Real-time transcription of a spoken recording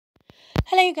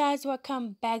Hello, you guys.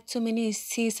 Welcome back to Mini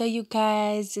C. So, you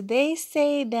guys, they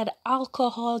say that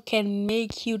alcohol can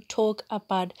make you talk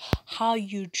about how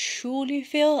you truly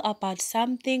feel about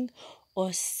something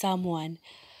or someone.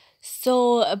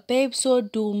 So, Babe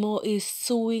Wodumo is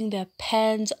suing the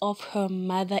parents of her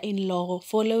mother-in-law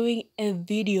following a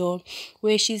video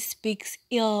where she speaks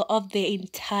ill of the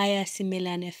entire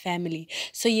Similane family.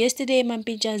 So, yesterday,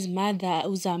 Mampintsha's mother,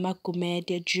 Uzama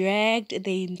Gumede, dragged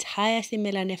the entire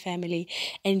Similane family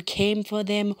and came for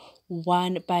them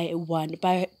one by one.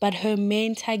 But her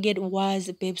main target was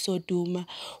Babe Wodumo,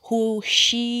 who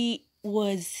she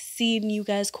was seeing you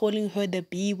guys calling her the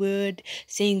B word,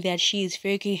 saying that she is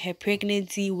faking her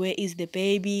pregnancy. Where is the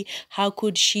baby? How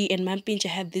could she and Mampintsha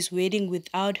have this wedding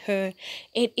without her?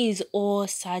 It is all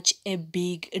such a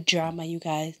big drama, you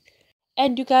guys.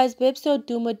 And you guys, Babes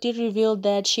Dumo did reveal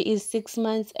that she is 6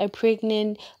 months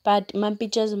pregnant, but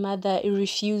Mampintsha's mother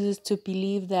refuses to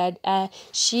believe that.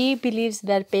 She believes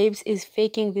that Babes is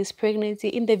faking this pregnancy.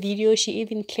 In the video, she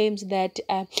even claims that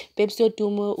Babes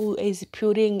Dumo is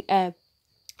putting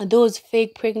those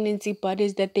fake pregnancy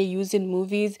bodies that they use in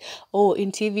movies or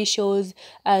in TV shows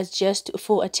as just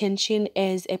for attention,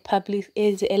 as a public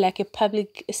like a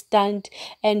public stunt,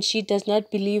 and she does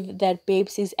not believe that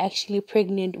Babes is actually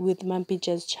pregnant with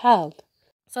Mampintsha's child.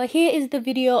 So here is the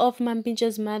video of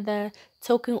Mampintsha's mother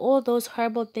talking all those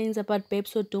horrible things about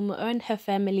Babes Wodumo and her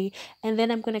family, and then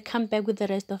I'm gonna come back with the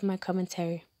rest of my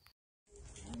commentary.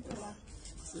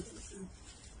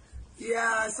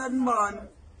 Yeah, sanibona.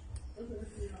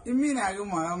 Imina ke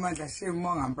mama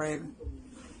shemo ngampela.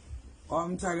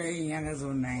 Wamthala inyanga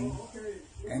zo9.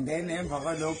 And then emva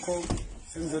kwalokho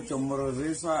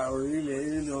sengizojomoroziswa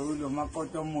uyile lo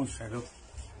makoti omusha lo.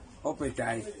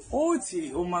 Obhedayo.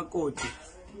 Uthi umakoti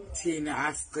thina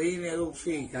asigcine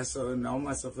ukufika so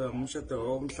noma sofika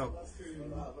ngumshado omhloko.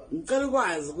 Ngicela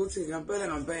ukwazi ukuthi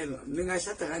ngampela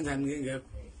ningashada kanjani ngingekho.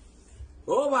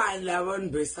 Obani laba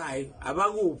nibesayo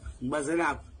abakuphi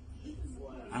ngibazelapha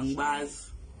angibazi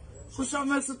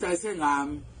uShomex udayise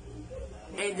ngami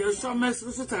uShomex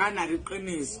usuthi akanalo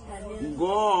iqiniso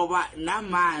ngoba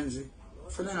namanje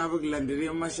kufanele ngabe kulandele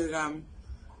amashekami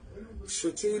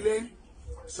shuthile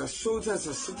sashutha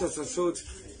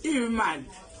imali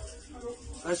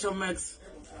kaShomex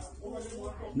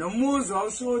nomuzi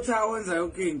wawushutha wenza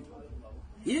yonke into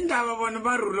yindaba bona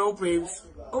barule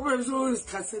uBabes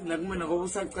uyisikhathini la kumina ngoba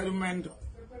usacela imendo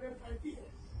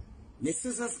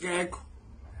nesisa sigekho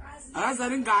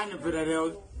akazali ingane phela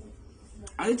leyo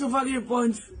ayithi ufake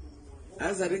iponje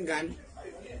akazali ingane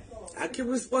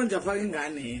akhipha isponje afake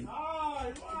ingane yena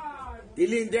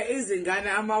ilinde izingane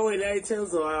amawele ayithe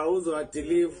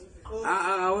uzowadeliver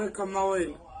awekho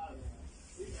amawele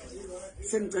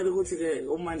sengicela ukuthi ke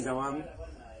umandla wami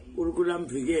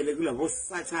uLukulamvikele kulabo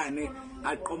sathane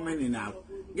aqomene nabo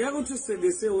ngeke uthi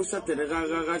usindise ushadele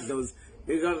kaDlozi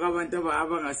abantu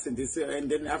abangasindise and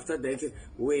then after that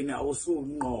wena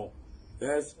usunqo.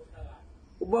 Yes,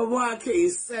 ubaba wakhe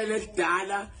isele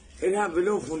edala elihambe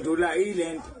lovundula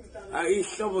ilento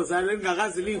ihlobo zalo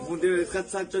lingakazi livundele isikhathi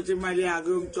satshotha imali yakhe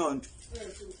yomntsonto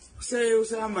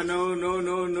usehamba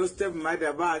no step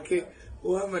mother bakhe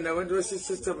uhamba nabantu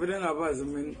besisister phela engabazi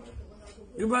mina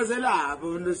ngibazela apha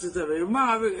abantu besisister uma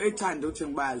ngabe ethanda ukuthi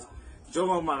ngibazi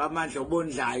njengoba amandla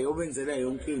obondlayo obenzela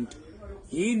yonke into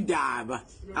yindaba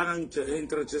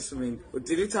introduce mina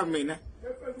udelete mina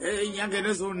inyangeni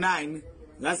ezo9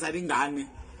 ngazala ingane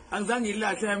angizange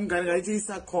ilahle yami ingane ngayithi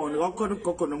isakhona kwakukhona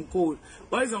ugogo nomkhulu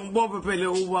wayezongibopha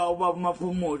phela ubaba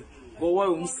uMaphumulo ngoba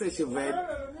umseshi vele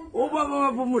ubaba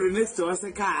uMaphumulo next door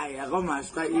wasekhaya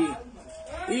kwaMashqa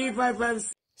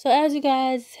E55. So as you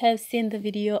guys have seen the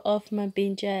video of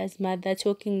Mampintsha's mother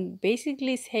talking,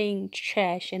 basically saying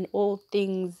trash and all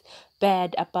things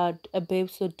bad about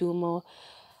Babes Wodumo.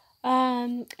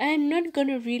 I'm not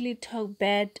gonna really talk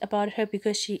bad about her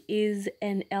because she is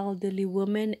an elderly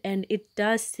woman, and it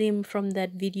does seem from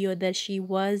that video that she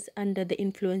was under the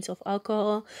influence of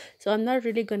alcohol. So I'm not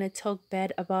really gonna talk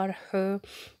bad about her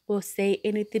or say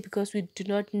anything because we do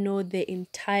not know the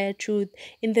entire truth.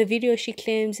 In the video, she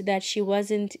claims that she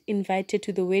wasn't invited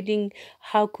to the wedding.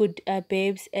 How could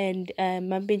Babes and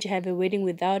Mampintsha have a wedding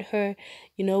without her?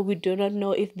 You know, we do not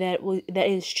know if that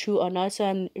is true or not. So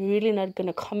I'm really not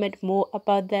gonna comment more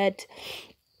about that.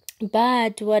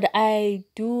 But what I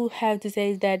do have to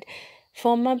say is that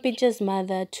for Mampintsha's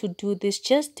mother to do this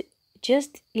just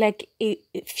like a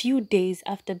few days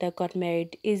after they got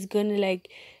married is gonna like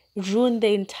ruin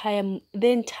the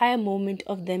entire moment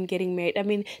of them getting married. I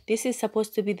mean, this is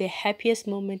supposed to be the happiest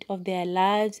moment of their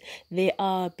lives. They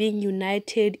are being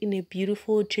united in a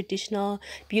beautiful traditional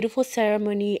beautiful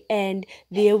ceremony, and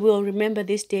they will remember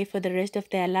this day for the rest of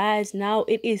their lives. Now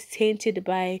it is tainted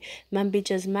by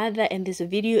Mampintsha's mother and this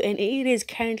video, and it is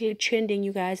currently trending,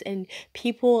 you guys, and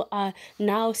people are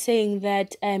now saying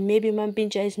that maybe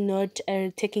Mampintsha is not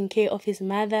taking care of his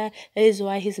mother. That is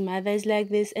why his mother is like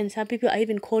this, and some people are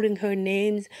even calling her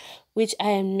names, which I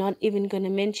am not even gonna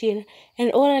mention.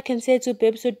 And all I can say to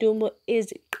Babes Wodumo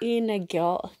is, Ina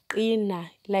girl, Ina,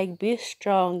 like be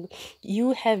strong.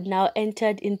 You have now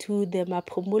entered into the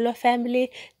Maphumulo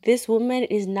family. This woman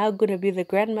is now gonna be the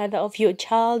grandmother of your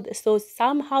child. So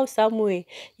somehow, some way,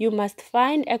 you must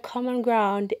find a common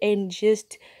ground and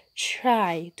just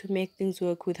try to make things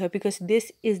work with her, because this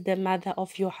is the mother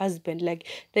of your husband. Like,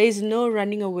 there is no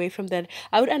running away from that.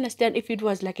 I would understand if it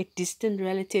was like a distant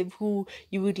relative who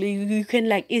you can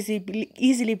like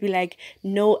easily be like,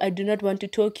 no, I do not want to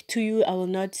talk to you, I will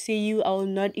not see you, I will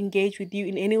not engage with you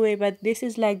in any way. But this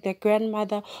is like the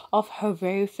grandmother of her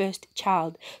very first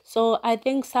child. So I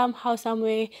think somehow, some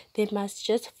way, they must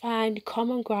just find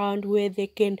common ground where they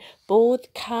can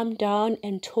both calm down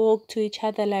and talk to each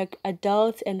other like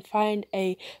adults and find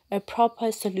a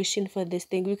proper solution for this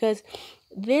thing, because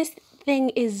this thing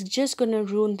is just gonna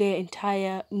ruin their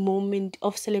entire moment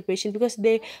of celebration, because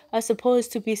they are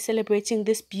supposed to be celebrating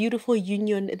this beautiful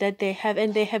union that they have,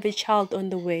 and they have a child on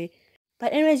the way.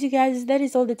 But anyways, you guys, that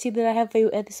is all the tea that I have for you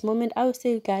at this moment. I will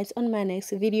see you guys on my next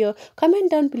video.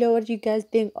 Comment down below what you guys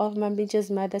think of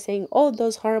Mampintsha's mother saying all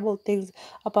those horrible things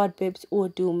about Babes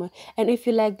Wodumo. And if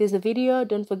you like this video,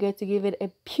 don't forget to give it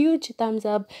a huge thumbs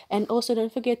up. And also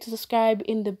don't forget to subscribe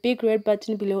in the big red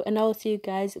button below. And I will see you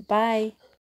guys. Bye.